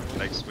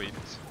 Next sweet.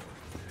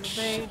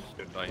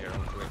 Goodbye here.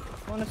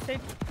 Wanna stick?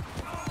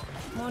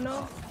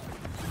 Mono?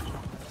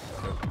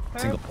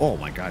 Single. Oh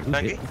my god, who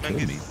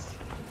killed me?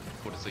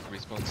 46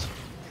 respawns.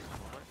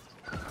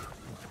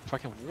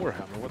 Fucking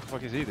Warhammer, what the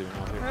fuck is he doing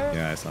out here?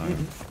 Yeah, I saw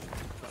him.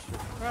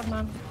 Grab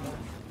man.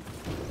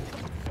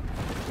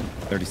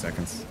 30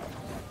 seconds.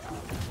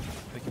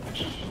 Take a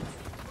push.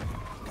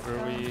 Where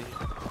are we?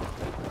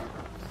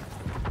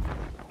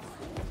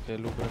 Okay,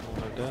 look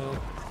at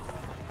that.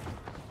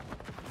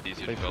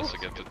 Easier to also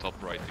get to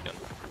top right again.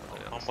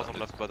 I'm bottom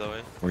left, by the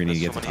way. We're gonna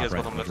get to so top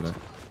right. bottom left.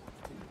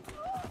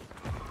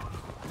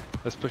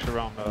 Let's push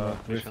around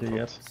mission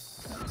yep.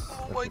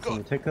 Oh my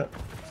god. Take that.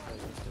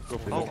 Go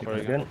for bonfire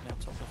again.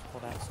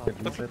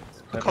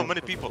 Look how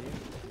many people.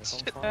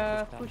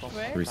 Push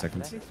where? 3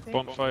 seconds.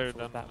 Bonfire,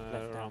 then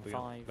around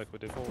again, like we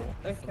did before.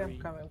 Okay, I'm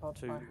coming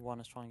bonfire. 2, 1,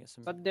 let's try and get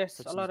some. But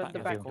there's a lot at the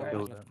back,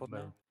 right?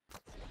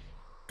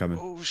 Coming.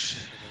 Oh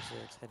shit.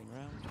 Heading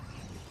round.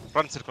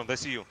 Run, Selkron, they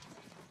see you.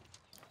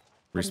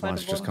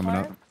 Respawn's just coming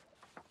up.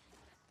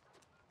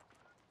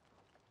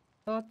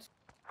 Thoughts?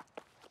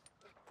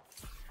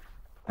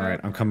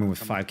 Alright, I'm coming with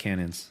 5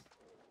 cannons.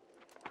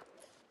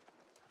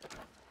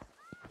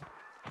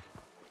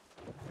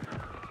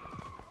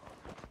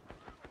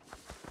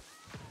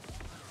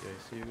 Okay,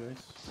 see you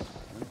guys.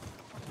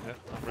 Yeah,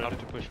 I'm ready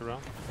to push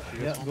around.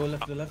 Yeah, go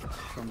left to left.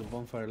 From the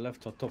bonfire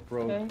left to top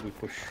row, Okay. we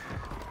push.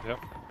 Yep.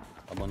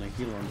 I'm on a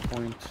healer on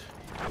point.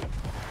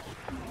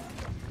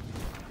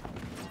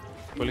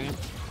 Pulling him.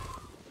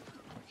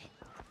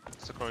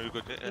 Selkron, you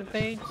good?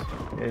 Bait.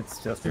 It's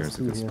just There's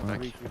a good here. spot.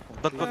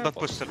 Don't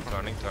push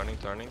Selkron.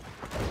 Turning.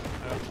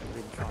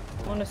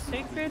 On a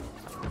sacred?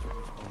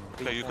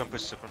 Okay, you can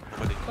push Selkron.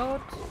 Nobody.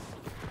 Thoughts?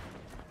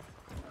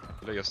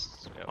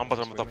 I'm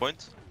bottom top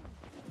point.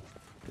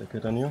 Look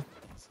at on you.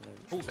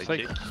 Oh,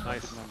 take.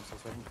 Nice.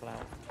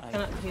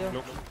 Cannot heal.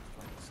 Look.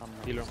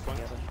 Healer on point.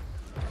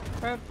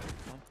 Herb.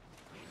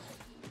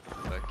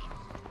 Back.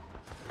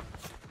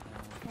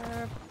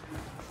 Herb.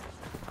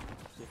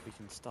 See if we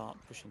can start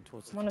pushing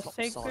towards the Want a top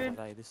side sacred? of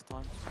A this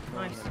time.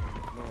 Nice.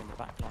 More in the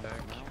back line for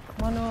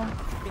now. Mono,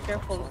 be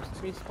careful.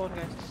 Respawn,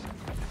 guys.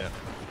 Yeah.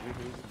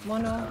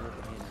 Mono.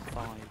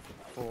 5,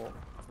 4,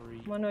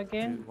 3, Mono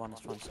again. 2, 1.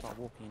 Let's try and start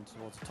walking in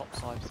towards the top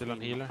side. Still on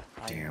healer.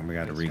 Damn, we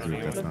gotta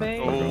regroup. That's not.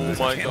 Oh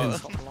my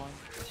god.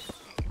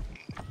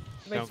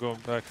 Now going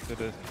back to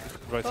the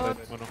right side,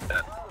 Mono.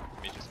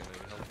 Me just gonna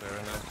help there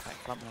right now.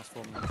 Clumping us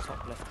forming on the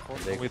top left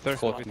corner. They With her,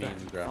 caught with me her.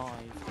 in ground.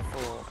 5,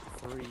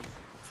 4, 3,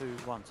 2,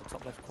 1. So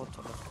top left quad,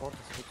 top left quad.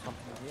 There's a big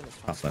company here. Let's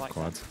try and Top left spike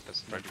quads. that.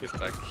 Let's try to get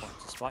back.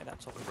 To spike that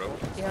top left Row.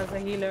 quad. He has a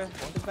healer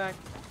on the back.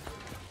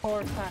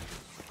 4 pack.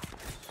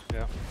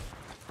 Yeah.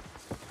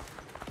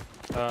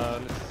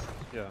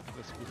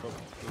 Let's move up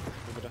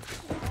over there.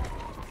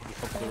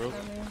 Move up the road.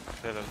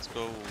 Yeah, let's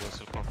go,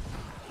 Selkron.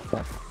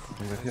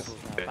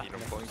 Yeah, you know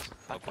points.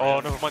 Oh,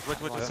 never mind, wait,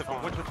 Five, Selkron,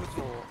 wait. 4, 3,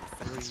 2,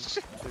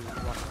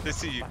 1. They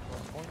see you.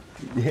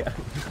 Yeah.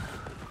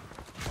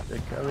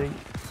 They're coming.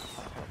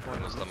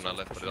 No stamina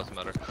left, but it doesn't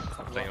matter.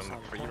 I'm playing on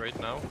 3 right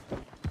now.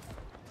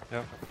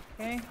 Yeah.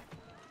 Okay.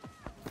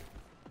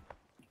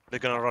 They're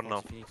gonna run now.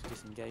 If you need to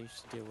disengage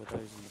to deal with those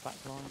in the back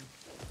line.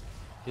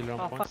 Healer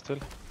on point still.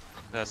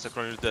 Yeah,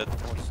 Selkron, you're dead.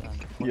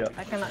 Yeah.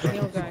 I cannot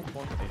heal, guys.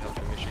 They help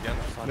me Michigan.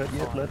 Not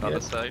yet, not Other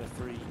yet. side.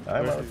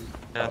 I'm out.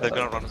 Yeah, they're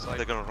gonna run.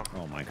 They're gonna run.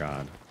 Oh my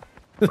god.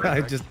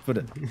 I just put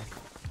it.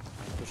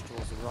 Push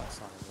towards the right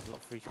side. There's a lot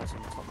of free cuts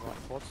on the top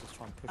right quads. Let's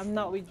try and push. I'm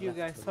not with you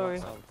guys, sorry.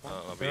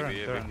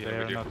 Maybe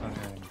They're not on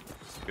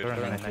Good.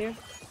 Thank you.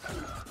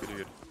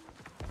 Good.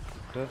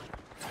 Dead.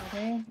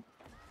 Okay.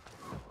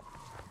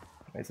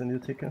 Nice a new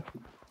ticker.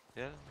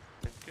 Yeah,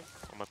 thank you.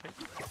 On my ping.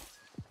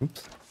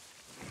 Oops.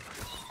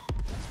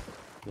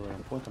 You're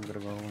on point, I'm gonna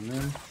go on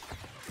in.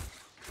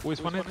 Who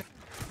is one in?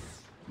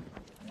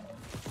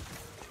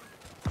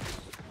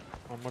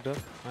 One more dead.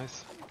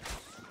 Nice.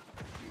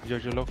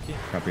 Jojo Loki.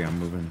 Copy, I'm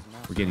moving.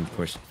 We're getting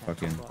pushed.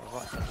 Fucking.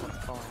 Right side,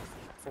 5,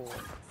 4,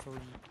 3,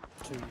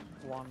 2,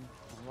 1. On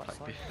the right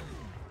side.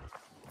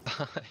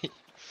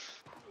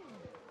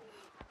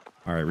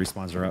 Alright,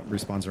 respawns are up.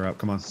 Respawns are up.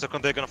 Come on.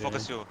 Second, they're gonna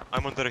focus you.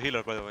 I'm on their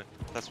healer, by the way.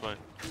 That's why.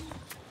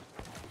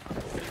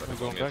 We're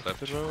going back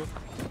to the road.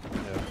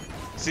 Yeah.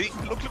 See?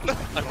 Look.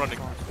 I'm running.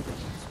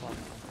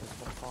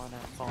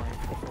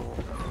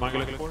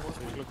 Mangala 4.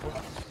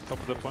 Top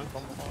of the point.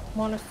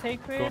 Mono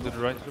sacred. Going to the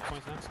right of the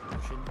point now.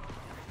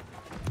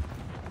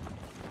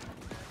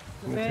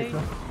 Okay.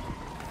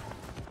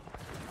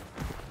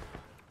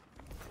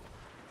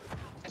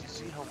 Can you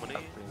see how many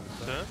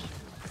turns?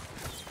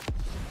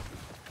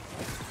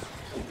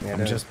 Yeah,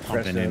 I'm just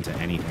pumping into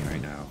anything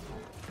right now.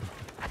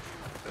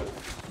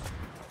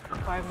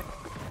 5 minutes.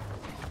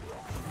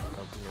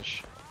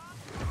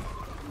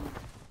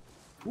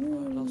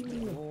 Last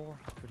bit of war.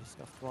 Pretty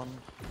scuffed one.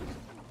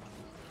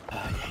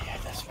 Yeah,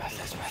 that's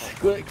fast.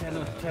 Good,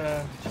 cannot,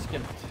 just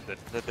get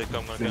That they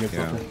come again.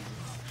 Yeah.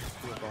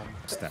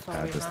 Step Sorry,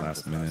 at this man.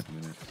 last minute.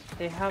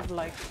 They have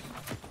like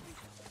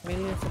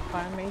millions of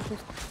fire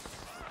mages.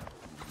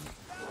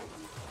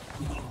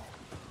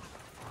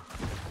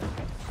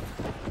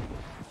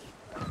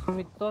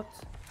 With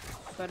dots,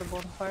 by the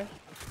bonfire.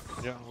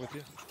 Yeah, I'm with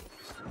you.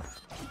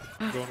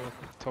 Going on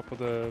top of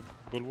the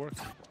bulwark.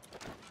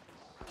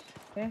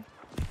 Okay.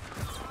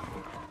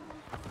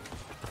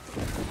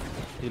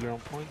 Healer on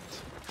point.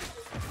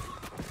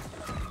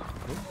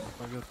 Oh,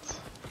 I got.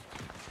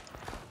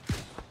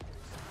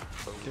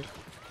 Okay.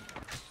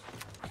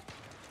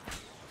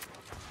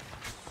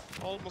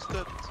 Almost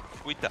dead.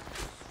 With that.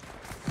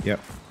 Yep.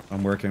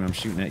 I'm working. I'm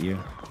shooting at you.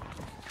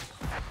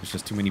 There's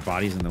just too many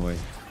bodies in the way.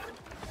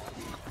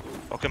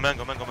 Okay,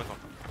 mango.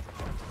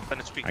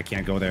 Speak. I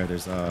can't go there.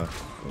 There's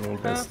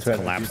there's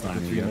collapsed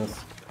on me.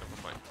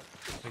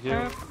 Thank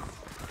you.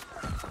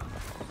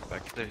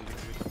 Back there.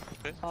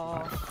 Okay.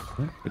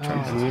 Good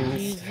try.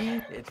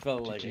 It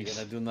felt like I'm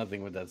gonna do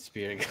nothing with that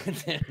spear.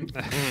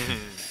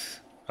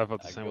 I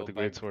thought the same with the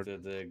great sword.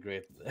 The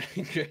great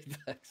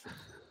axe.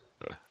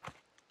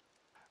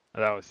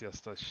 That was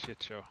just a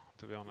shit show,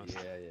 to be honest.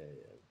 Yeah.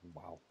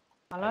 Wow.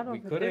 A lot We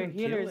of their couldn't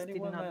healers kill did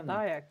anyone, not man.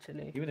 die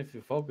actually. Even if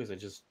you focus, it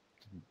just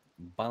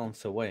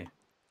bounce away.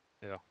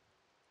 Yeah.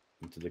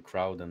 Into the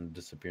crowd and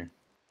disappear.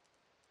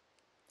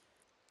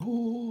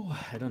 Oh,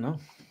 I don't know.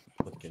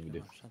 What can we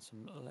do? Had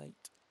some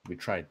late We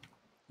tried.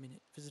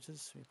 minute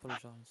visitors. We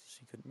apologise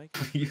she couldn't make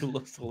it. You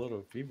lost a lot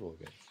of people,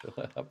 guys.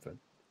 What happened?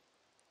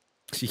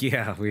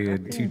 Yeah, we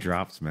had 2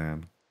 drops,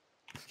 man.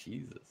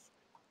 Jesus.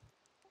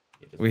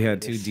 We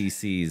had 2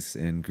 DCs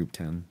in group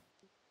 10.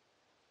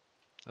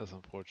 That's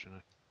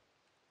unfortunate.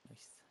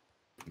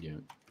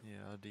 Yeah.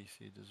 Yeah, I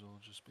DC'd as well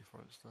just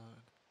before it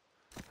started.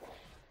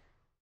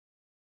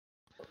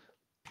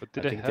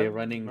 But I think they're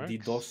running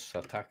DDoS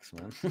attacks,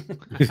 man.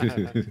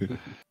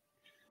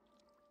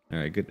 All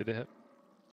right, good. Did they have